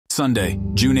Sunday,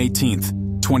 June 18th,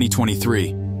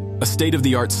 2023. A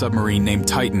state-of-the-art submarine named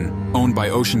Titan, owned by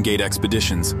OceanGate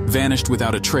Expeditions, vanished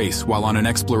without a trace while on an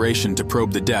exploration to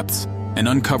probe the depths and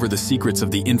uncover the secrets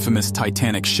of the infamous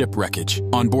Titanic shipwreckage.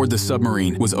 On board the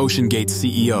submarine was OceanGate's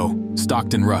CEO,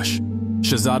 Stockton Rush,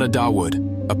 Shahzada Dawood,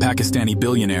 a Pakistani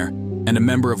billionaire and a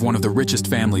member of one of the richest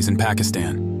families in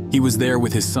Pakistan. He was there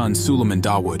with his son Suleiman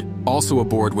Dawood. Also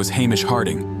aboard was Hamish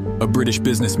Harding, a British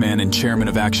businessman and chairman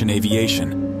of Action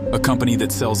Aviation, a company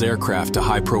that sells aircraft to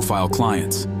high-profile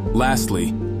clients.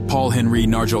 Lastly, Paul-Henri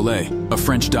Narjolet, a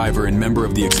French diver and member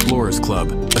of the Explorers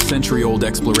Club, a century-old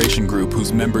exploration group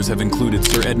whose members have included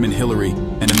Sir Edmund Hillary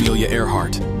and Amelia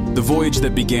Earhart. The voyage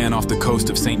that began off the coast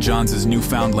of St. John's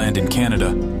Newfoundland in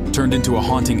Canada turned into a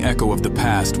haunting echo of the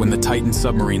past when the Titan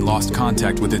submarine lost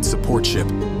contact with its support ship,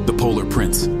 the Polar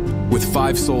Prince. With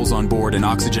 5 souls on board and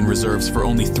oxygen reserves for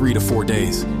only 3 to 4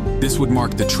 days, this would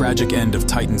mark the tragic end of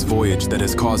Titan's voyage that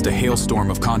has caused a hailstorm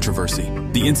of controversy.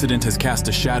 The incident has cast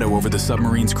a shadow over the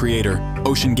submarine's creator,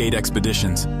 OceanGate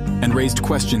Expeditions, and raised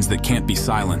questions that can't be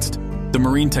silenced. The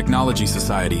Marine Technology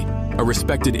Society, a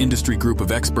respected industry group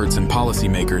of experts and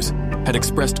policymakers, had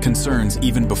expressed concerns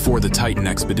even before the Titan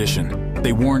expedition.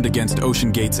 They warned against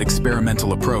OceanGate's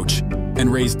experimental approach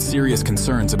and raised serious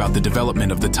concerns about the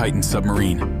development of the Titan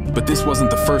submarine. But this wasn't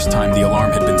the first time the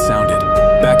alarm had been sounded.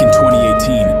 Back in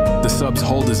 2018, the sub's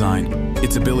hull design,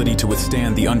 its ability to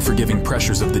withstand the unforgiving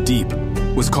pressures of the deep,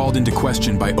 was called into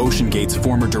question by OceanGate's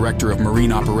former director of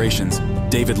marine operations,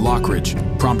 David Lockridge,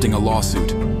 prompting a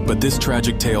lawsuit. But this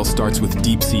tragic tale starts with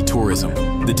deep-sea tourism.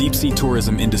 The deep-sea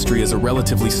tourism industry is a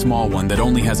relatively small one that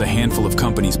only has a handful of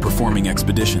companies performing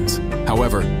expeditions.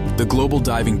 However, the global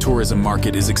diving tourism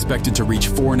market is expected to reach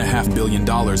 $4.5 billion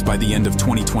by the end of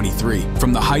 2023.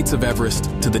 From the heights of Everest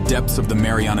to the depths of the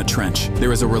Mariana Trench,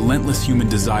 there is a relentless human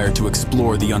desire to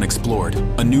explore the unexplored.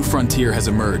 A new frontier has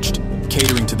emerged,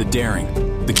 catering to the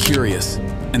daring, the curious,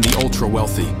 and the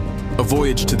ultra-wealthy. A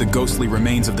voyage to the ghostly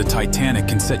remains of the Titanic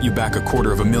can set you back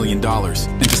 $250,000,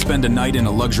 and to spend a night in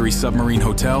a luxury submarine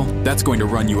hotel, that's going to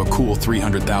run you a cool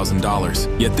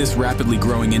 $300,000. Yet this rapidly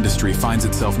growing industry finds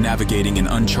itself navigating in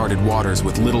uncharted waters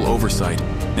with little oversight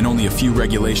and only a few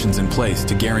regulations in place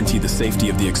to guarantee the safety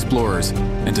of the explorers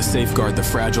and to safeguard the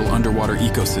fragile underwater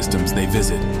ecosystems they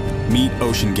visit. Meet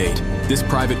OceanGate. This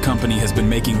private company has been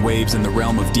making waves in the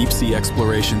realm of deep-sea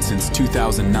exploration since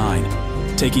 2009.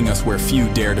 Taking us where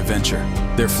few dare to venture.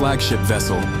 Their flagship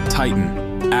vessel,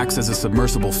 Titan, acts as a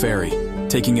submersible ferry,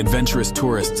 taking adventurous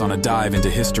tourists on a dive into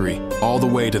history, all the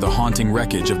way to the haunting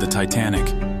wreckage of the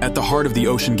Titanic. At the heart of the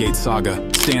OceanGate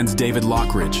saga stands David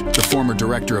Lockridge, the former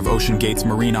director of OceanGate's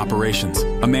marine operations,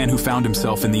 a man who found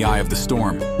himself in the eye of the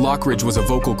storm. Lockridge was a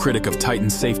vocal critic of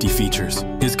Titan's safety features.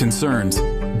 His concerns,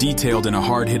 detailed in a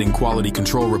hard-hitting quality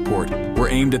control report, were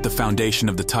aimed at the foundation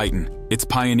of the Titan, its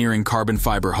pioneering carbon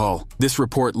fiber hull. This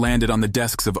report landed on the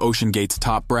desks of OceanGate's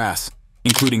top brass,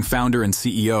 including founder and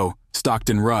CEO,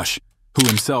 Stockton Rush, who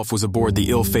himself was aboard the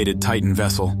ill-fated Titan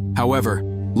vessel. However,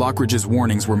 Lockridge's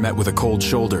warnings were met with a cold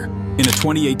shoulder. In a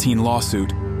 2018 lawsuit,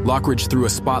 Lockridge threw a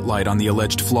spotlight on the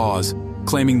alleged flaws,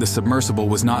 claiming the submersible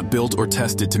was not built or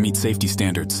tested to meet safety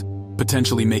standards,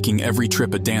 potentially making every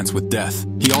trip a dance with death.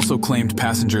 He also claimed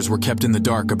passengers were kept in the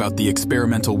dark about the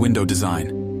experimental window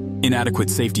design, inadequate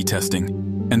safety testing,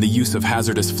 and the use of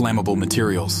hazardous flammable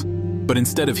materials. But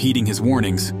instead of heeding his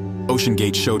warnings,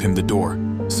 OceanGate showed him the door.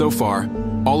 So far,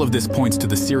 all of this points to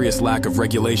the serious lack of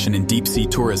regulation in deep-sea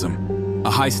tourism, a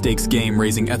high-stakes game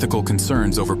raising ethical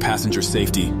concerns over passenger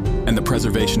safety and the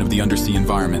preservation of the undersea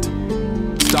environment.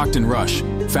 Stockton Rush,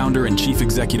 founder and chief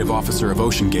executive officer of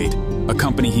OceanGate, a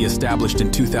company he established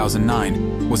in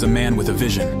 2009, was a man with a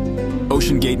vision.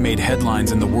 OceanGate made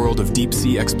headlines in the world of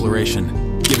deep-sea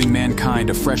exploration, giving mankind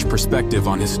a fresh perspective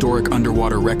on historic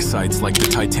underwater wreck sites like the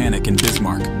Titanic and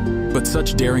Bismarck. But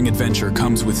such daring adventure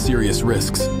comes with serious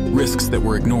risks that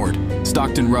were ignored.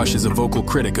 Stockton Rush is a vocal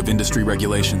critic of industry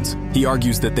regulations. He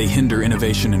argues that they hinder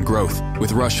innovation and growth,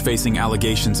 with Rush facing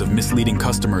allegations of misleading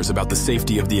customers about the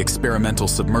safety of the experimental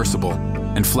submersible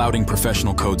and flouting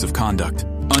professional codes of conduct.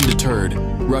 Undeterred,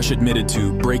 Rush admitted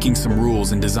to breaking some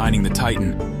rules in designing the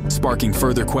Titan, sparking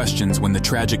further questions when the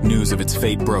tragic news of its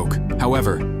fate broke.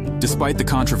 However, despite the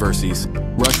controversies,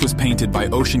 Rush was painted by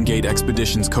OceanGate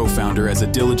Expeditions co-founder as a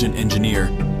diligent engineer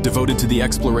devoted to the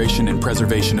exploration and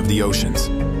preservation of the oceans.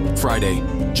 Friday,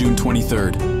 June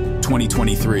 23rd,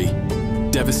 2023.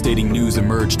 Devastating news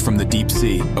emerged from the deep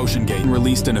sea. OceanGate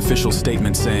released an official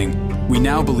statement saying, "We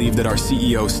now believe that our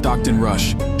CEO Stockton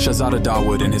Rush, Shahzada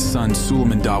Dawood and his son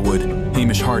Suleiman Dawood,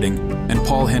 Hamish Harding, and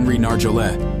Paul-Henri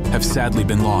Narjolet have sadly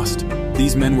been lost.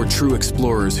 These men were true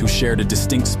explorers who shared a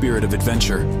distinct spirit of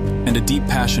adventure, and a deep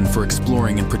passion for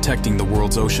exploring and protecting the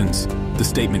world's oceans. The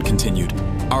statement continued,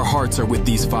 "Our hearts are with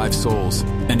these 5 souls,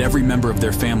 and every member of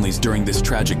their families during this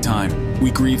tragic time.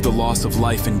 We grieve the loss of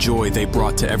life and joy they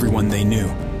brought to everyone they knew."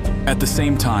 At the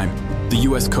same time, the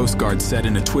U.S. Coast Guard said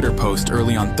in a Twitter post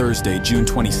early on Thursday, June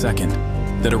 22nd,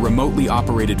 that a remotely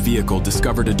operated vehicle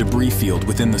discovered a debris field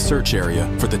within the search area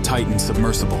for the Titan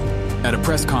Submersible. At a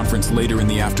press conference later in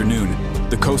the afternoon,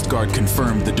 the Coast Guard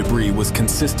confirmed the debris was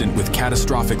consistent with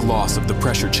catastrophic loss of the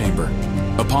pressure chamber.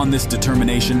 Upon this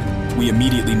determination, we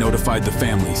immediately notified the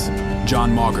families.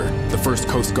 John Mauger, the 1st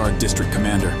Coast Guard District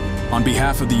Commander. On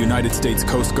behalf of the United States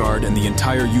Coast Guard and the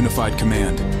entire Unified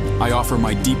Command, I offer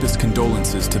my deepest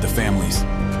condolences to the families.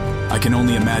 I can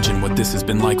only imagine what this has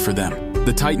been like for them.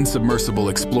 The Titan Submersible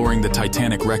exploring the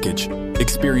Titanic wreckage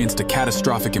experienced a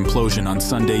catastrophic implosion on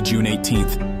Sunday, June 18,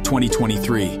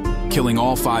 2023, killing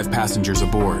all 5 passengers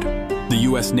aboard. The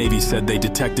U.S. Navy said they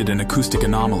detected an acoustic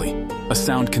anomaly, a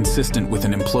sound consistent with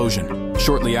an implosion,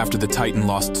 shortly after the Titan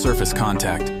lost surface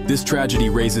contact. This tragedy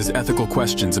raises ethical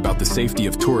questions about the safety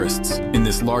of tourists in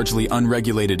this largely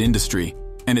unregulated industry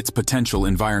and its potential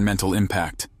environmental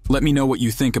impact. Let me know what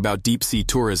you think about deep-sea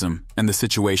tourism and the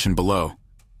situation below.